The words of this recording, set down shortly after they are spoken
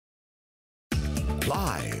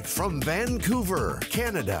Live from Vancouver,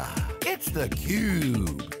 Canada, it's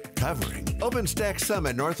theCUBE, covering OpenStack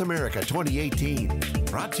Summit North America 2018.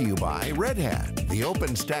 Brought to you by Red Hat, the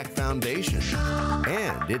OpenStack Foundation,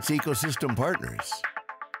 and its ecosystem partners.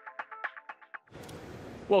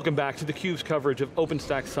 Welcome back to theCUBE's coverage of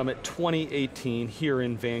OpenStack Summit 2018 here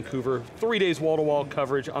in Vancouver. 3 days wall-to-wall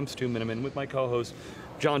coverage. I'm Stu Miniman with my co-host,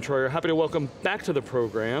 John Troyer. Happy to welcome back to the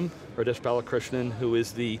program, Radhesh Balakrishnan, who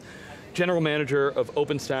is the General Manager of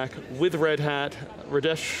OpenStack with Red Hat.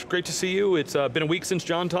 Radhesh, great to see you. It's been a week since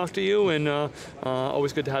John talked to you, and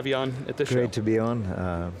always good to have you on at this show. Great to be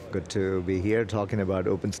on. Good to be here talking about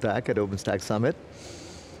OpenStack at OpenStack Summit.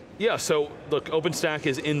 Yeah, so look, OpenStack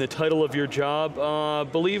is in the title of your job.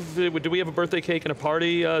 Do we have a birthday cake and a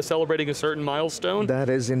party celebrating a certain milestone? That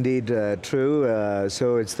is indeed true.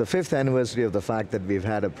 So it's the 5th anniversary of the fact that we've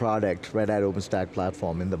had a product, Red Hat OpenStack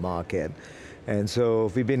platform, in the market. And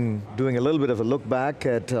so we've been doing a little bit of a look back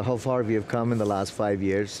at how far we have come in the last 5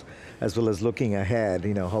 years, as well as looking ahead,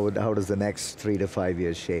 how does the next 3 to 5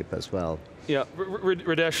 years shape as well. Yeah,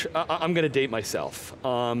 Radhesh, I'm going to date myself.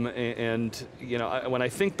 When I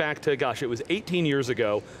think back to, gosh, it was 18 years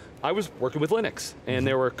ago, I was working with Linux, and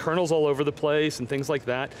there were kernels all over the place and things like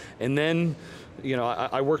that. And then,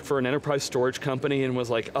 I worked for an enterprise storage company and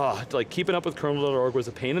was like keeping up with kernel.org was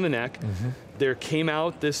a pain in the neck. There came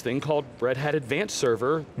out this thing called Red Hat Advanced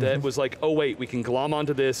Server that was like, oh wait, we can glom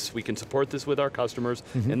onto this, we can support this with our customers,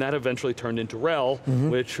 and that eventually turned into RHEL,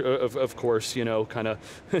 which of course, kind of,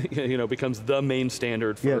 becomes the main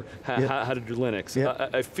standard for how to do Linux.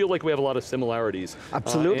 I feel like we have a lot of similarities.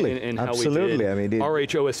 Absolutely, in how absolutely. we did.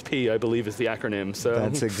 RHOSP, I believe, is the acronym. So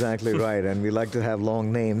that's exactly right, and we like to have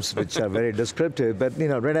long names which are very descriptive. But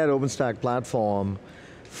Red Hat OpenStack platform,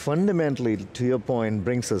 fundamentally, to your point,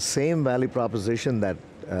 brings the same value proposition that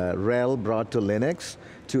RHEL brought to Linux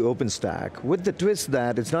to OpenStack, with the twist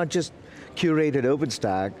that it's not just curated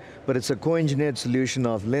OpenStack, but it's a co-engineered solution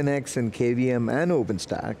of Linux and KVM and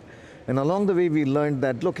OpenStack. And along the way, we learned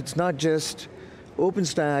that, look, it's not just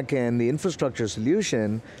OpenStack and the infrastructure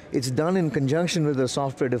solution, it's done in conjunction with a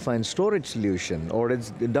software-defined storage solution, or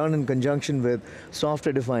it's done in conjunction with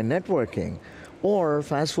software-defined networking. Or,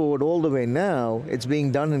 fast forward all the way now, it's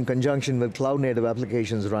being done in conjunction with cloud-native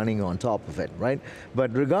applications running on top of it, right?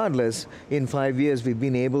 But regardless, in 5 years, we've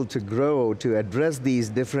been able to grow to address these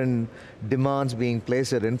different demands being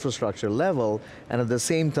placed at infrastructure level, and at the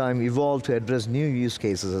same time, evolve to address new use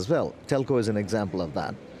cases as well. Telco is an example of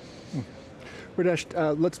that. Radhesh,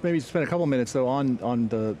 let's maybe spend a couple minutes though on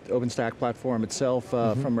the OpenStack platform itself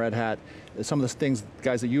from Red Hat. Some of the things,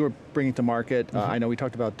 guys, that you were bringing to market. I know we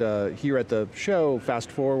talked about here at the show, fast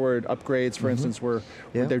forward, upgrades, for instance,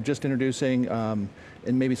 they're just introducing,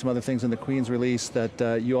 and maybe some other things in the Queen's release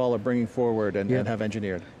that you all are bringing forward and have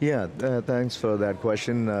engineered. Yeah, thanks for that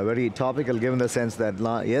question. Very topical given the sense that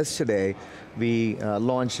yesterday we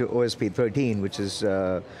launched OSP 13, which is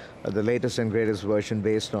the latest and greatest version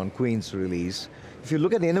based on Queen's release. If you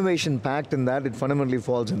look at the innovation packed in that, it fundamentally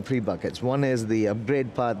falls in 3 buckets. One is the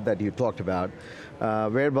upgrade path that you talked about,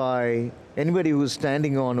 whereby anybody who's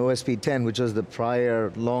standing on OSP 10, which was the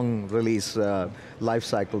prior long release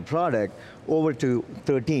lifecycle product, over to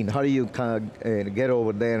 13. How do you get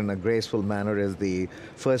over there in a graceful manner is the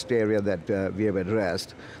first area that we have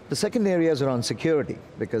addressed. The second area is around security,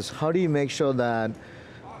 because how do you make sure that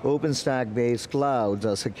OpenStack-based clouds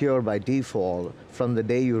are secure by default from the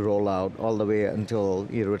day you roll out all the way until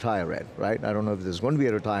you retire it, right? I don't know if there's going to be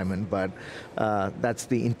a retirement, but that's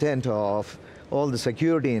the intent of all the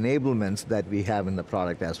security enablements that we have in the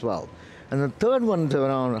product as well. And the third one is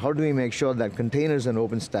around how do we make sure that containers and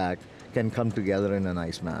OpenStack can come together in a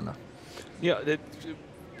nice manner. Yeah.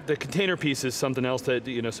 The container piece is something else that,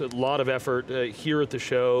 so a lot of effort here at the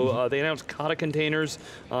show. They announced Kata containers,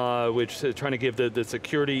 which is trying to give the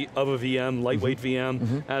security of a VM, lightweight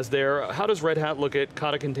VM, as there. How does Red Hat look at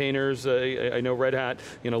Kata containers? I know Red Hat,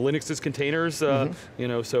 Linux's containers,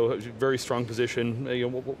 so very strong position.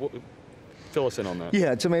 Fill us in on that.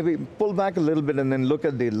 Yeah, so maybe pull back a little bit and then look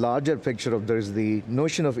at the larger picture of there's the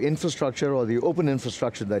notion of infrastructure or the open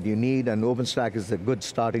infrastructure that you need, and OpenStack is a good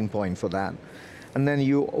starting point for that. And then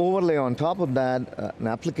you overlay on top of that an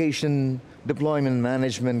application deployment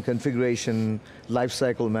management, configuration,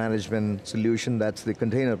 lifecycle management solution. That's the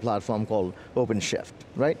container platform called OpenShift,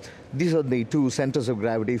 right? These are the 2 centers of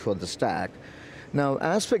gravity for the stack. Now,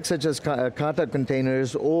 aspects such as Kata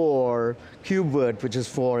containers or KubeVirt, which is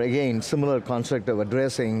for, again, similar concept of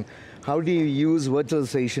addressing how do you use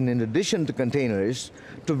virtualization in addition to containers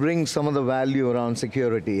to bring some of the value around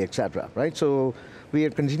security, et cetera, right? So we are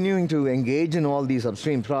continuing to engage in all these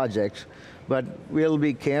upstream projects, but we'll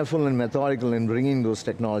be careful and methodical in bringing those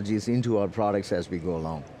technologies into our products as we go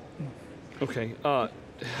along. Okay.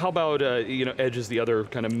 How about, Edge is the other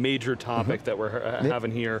kind of major topic that we're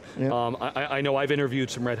having here. I know I've interviewed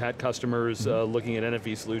some Red Hat customers looking at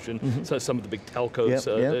NFV solution, so some of the big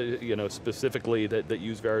telcos, specifically that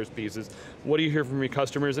use various pieces. What do you hear from your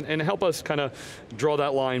customers? And help us kind of draw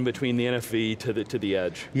that line between the NFV to the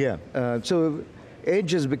Edge. Yeah, so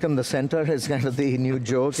Edge has become the center. It's kind of the new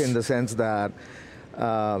joke in the sense that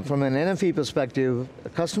from an NFV perspective,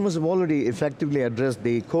 customers have already effectively addressed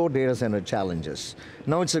the core data center challenges.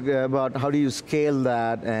 Now it's about how do you scale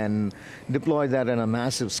that and deploy that on a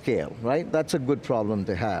massive scale, right? That's a good problem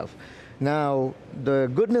to have. Now,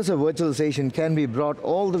 the goodness of virtualization can be brought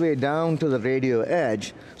all the way down to the radio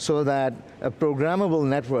edge so that a programmable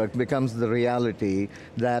network becomes the reality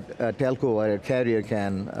that a telco or a carrier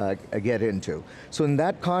can get into. So in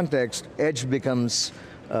that context, edge becomes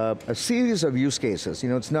a series of use cases.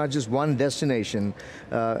 It's not just one destination.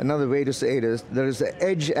 Another way to say it is, there is the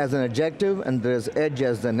edge as an adjective and there's edge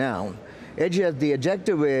as the noun. Edge as the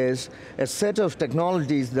adjective is a set of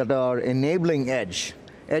technologies that are enabling edge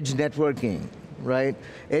networking, right?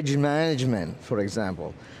 Edge management, for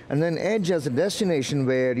example. And then edge as a destination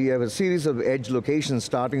where you have a series of edge locations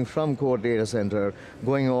starting from core data center,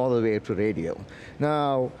 going all the way to radio.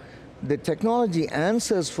 Now, the technology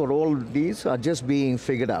answers for all of these are just being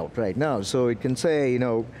figured out right now. So it can say,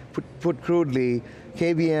 put crudely,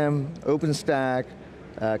 KVM, OpenStack,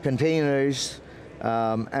 containers,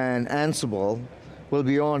 and Ansible will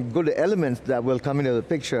be on good elements that will come into the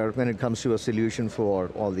picture when it comes to a solution for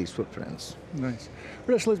all these footprints. Nice.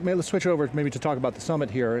 Let's switch over maybe to talk about the summit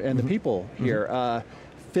here and the people here.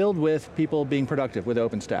 Filled with people being productive with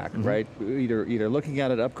OpenStack, right? Either looking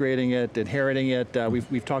at it, upgrading it, inheriting it.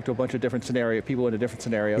 We've talked to a bunch of different scenarios, people into different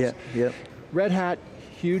scenarios. Red Hat,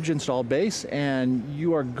 huge install base, and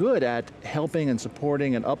you are good at helping and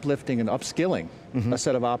supporting and uplifting and upskilling a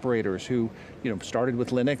set of operators who started with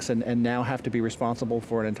Linux and now have to be responsible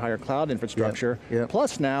for an entire cloud infrastructure.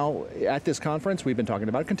 Plus now, at this conference, we've been talking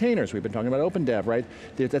about containers, we've been talking about OpenDev, right?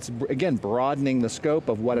 That's, again, broadening the scope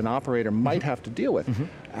of what an operator might have to deal with.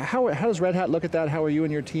 How does Red Hat look at that? How are you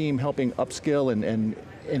and your team helping upskill and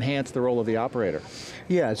enhance the role of the operator?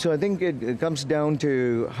 Yeah, so I think it comes down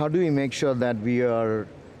to how do we make sure that we are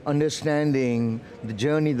understanding the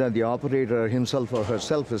journey that the operator himself or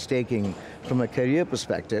herself is taking from a career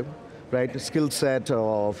perspective, right? A skill set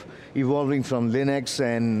of evolving from Linux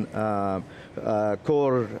and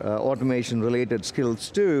core automation related skills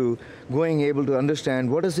to going able to understand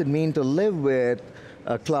what does it mean to live with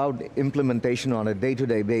a cloud implementation on a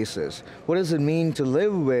day-to-day basis. What does it mean to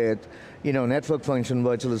live with network function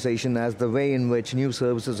virtualization as the way in which new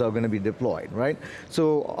services are going to be deployed, right?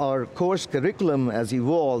 So our course curriculum has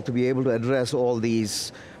evolved to be able to address all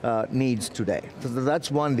these needs today. So that's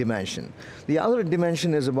one dimension. The other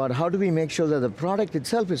dimension is about how do we make sure that the product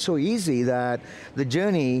itself is so easy that the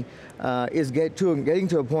journey is getting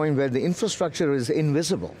to a point where the infrastructure is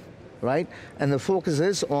invisible, right? And the focus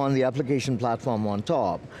is on the application platform on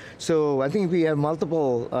top. So I think we have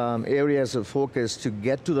multiple areas of focus to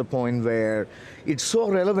get to the point where it's so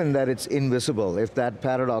relevant that it's invisible, if that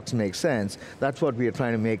paradox makes sense. That's what we are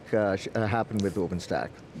trying to make happen with OpenStack.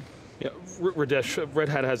 Yeah, Radhesh, Red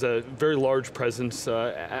Hat has a very large presence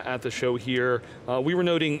at the show here. We were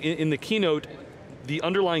noting in the keynote, the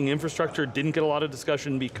underlying infrastructure didn't get a lot of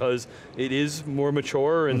discussion because it is more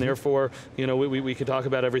mature, and therefore, we could talk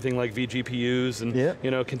about everything like vGPUs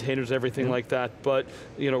and containers and everything like that. But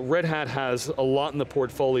Red Hat has a lot in the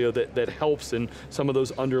portfolio that helps in some of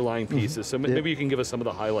those underlying pieces. So maybe you can give us some of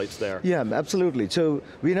the highlights there. Yeah, absolutely. So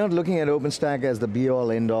we're not looking at OpenStack as the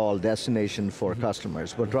be-all, end-all destination for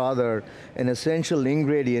customers, but rather an essential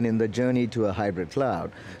ingredient in the journey to a hybrid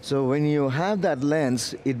cloud. So when you have that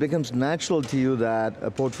lens, it becomes natural to you that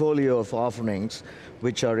a portfolio of offerings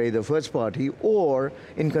which are either first party or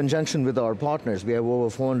in conjunction with our partners. We have over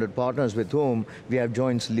 400 partners with whom we have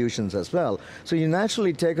joint solutions as well. So you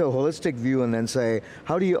naturally take a holistic view and then say,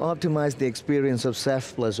 how do you optimize the experience of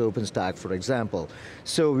Ceph plus OpenStack, for example?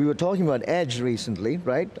 So we were talking about Edge recently,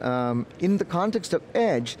 right? In the context of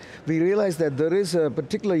Edge, we realized that there is a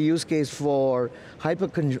particular use case for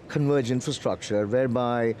hyper-converged infrastructure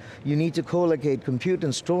whereby you need to co-locate compute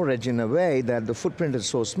and storage in a way that the footprint is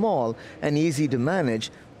so small and easy to manage,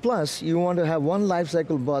 Plus, you want to have one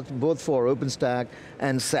lifecycle both for OpenStack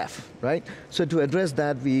and Ceph, right? So to address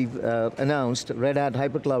that, we've announced Red Hat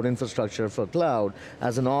Hypercloud Infrastructure for Cloud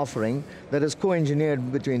as an offering that is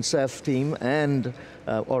co-engineered between Ceph team and,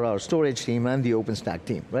 or our storage team and the OpenStack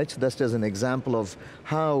team, right? So that's just an example of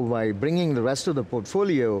how by bringing the rest of the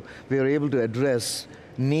portfolio, we are able to address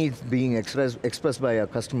needs being expressed by our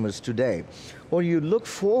customers today. Or you look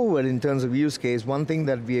forward in terms of use case, one thing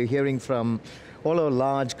that we are hearing from all our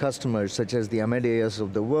large customers, such as the Amadeus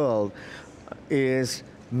of the world, is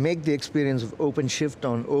make the experience of OpenShift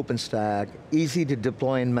on OpenStack easy to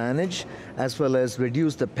deploy and manage, as well as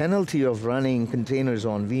reduce the penalty of running containers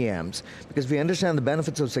on VMs. Because we understand the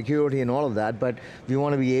benefits of security and all of that, but we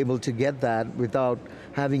want to be able to get that without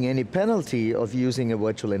having any penalty of using a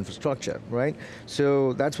virtual infrastructure, right?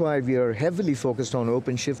 So that's why we are heavily focused on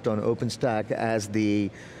OpenShift on OpenStack as the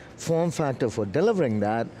form factor for delivering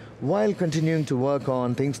that, while continuing to work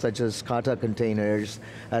on things such as Kata containers,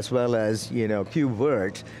 as well as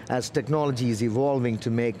KubeVirt, as technology is evolving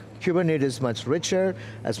to make Kubernetes much richer,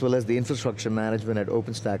 as well as the infrastructure management at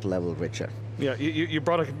OpenStack level richer. Yeah, you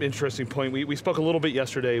brought up an interesting point. We spoke a little bit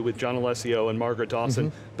yesterday with John Alessio and Margaret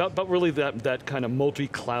Dawson about really that kind of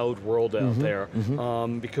multi-cloud world out there,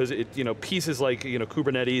 because pieces like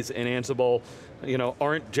Kubernetes and Ansible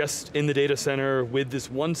aren't just in the data center with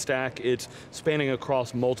this one stack, it's spanning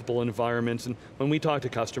across multiple environments, and when we talk to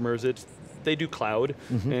customers, they do cloud,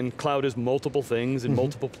 and cloud is multiple things in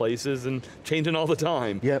multiple places and changing all the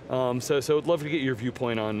time. Yep. So I'd love to get your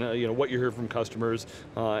viewpoint on what you hear from customers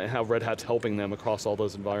and how Red Hat's helping them across all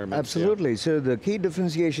those environments. Absolutely, so the key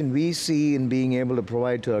differentiation we see in being able to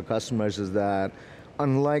provide to our customers is that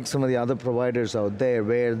unlike some of the other providers out there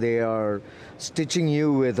where they are stitching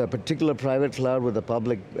you with a particular private cloud with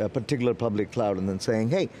a particular public cloud and then saying,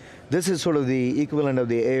 hey, this is sort of the equivalent of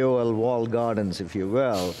the AOL walled gardens, if you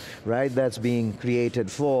will, right? That's being created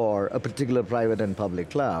for a particular private and public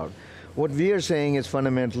cloud. What we are saying is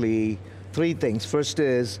fundamentally three things. First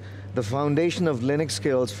is the foundation of Linux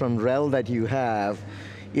skills from RHEL that you have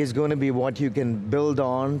is going to be what you can build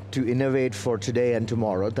on to innovate for today and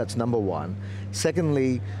tomorrow. That's number one.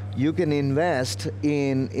 Secondly, you can invest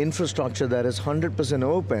in infrastructure that is 100%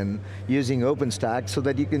 open using OpenStack so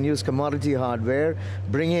that you can use commodity hardware,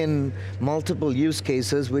 bring in multiple use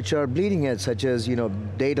cases which are bleeding edge, such as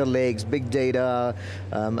data lakes, big data,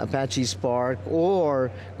 Apache Spark, or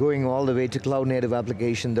going all the way to cloud native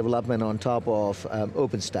application development on top of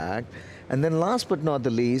OpenStack. And then last but not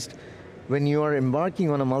the least, when you are embarking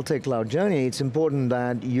on a multi-cloud journey, it's important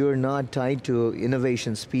that you're not tied to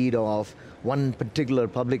innovation speed of one particular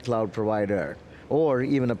public cloud provider, or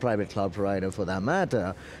even a private cloud provider for that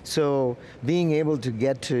matter. So being able to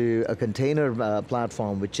get to a container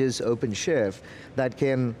platform, which is OpenShift, that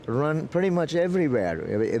can run pretty much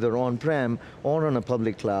everywhere, either on-prem or on a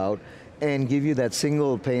public cloud, and give you that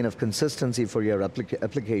single pane of consistency for your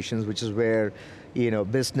applications, which is where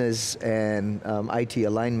business and IT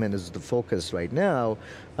alignment is the focus right now,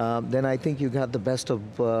 then I think you got the best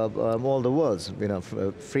of all the worlds.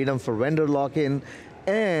 Freedom for vendor lock-in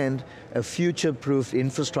and a future-proof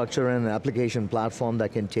infrastructure and an application platform that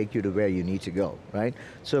can take you to where you need to go, right?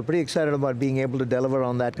 So pretty excited about being able to deliver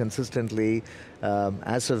on that consistently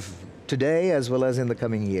as of today, as well as in the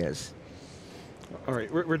coming years. All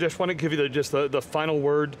right, Radhesh, want to give you just the final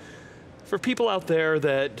word. For people out there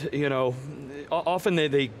that, often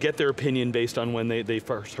they get their opinion based on when they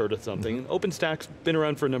first heard of something. OpenStack's been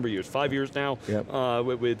around for a number of years, 5 years now,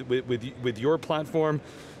 with your platform.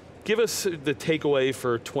 Give us the takeaway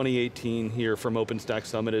for 2018 here from OpenStack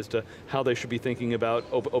Summit as to how they should be thinking about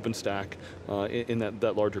OpenStack in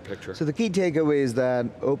that larger picture. So the key takeaway is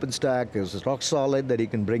that OpenStack is rock solid, that you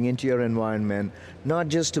can bring into your environment, not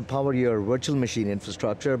just to power your virtual machine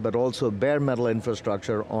infrastructure, but also bare metal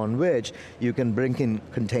infrastructure on which you can bring in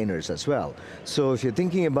containers as well. So if you're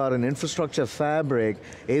thinking about an infrastructure fabric,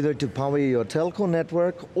 either to power your telco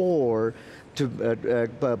network or to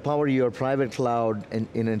power your private cloud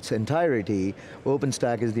in its entirety,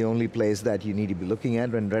 OpenStack is the only place that you need to be looking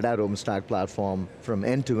at, when Red Hat OpenStack platform from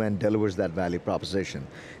end to end delivers that value proposition.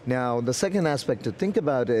 Now, the second aspect to think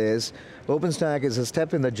about is, OpenStack is a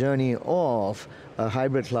step in the journey of a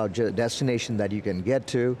hybrid cloud destination that you can get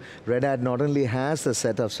to. Red Hat not only has the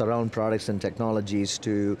set of surround products and technologies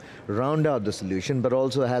to round out the solution, but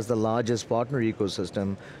also has the largest partner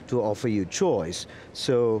ecosystem to offer you choice.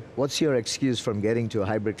 So what's your excuse from getting to a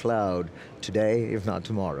hybrid cloud today, if not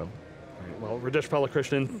tomorrow? Well, Radhesh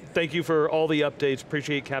Balakrishnan, thank you for all the updates.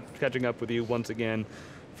 Appreciate catching up with you once again.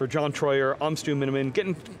 For John Troyer, I'm Stu Miniman,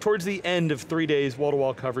 getting towards the end of 3 days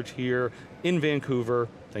wall-to-wall coverage here in Vancouver.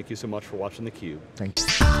 Thank you so much for watching theCUBE. Thank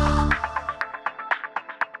you.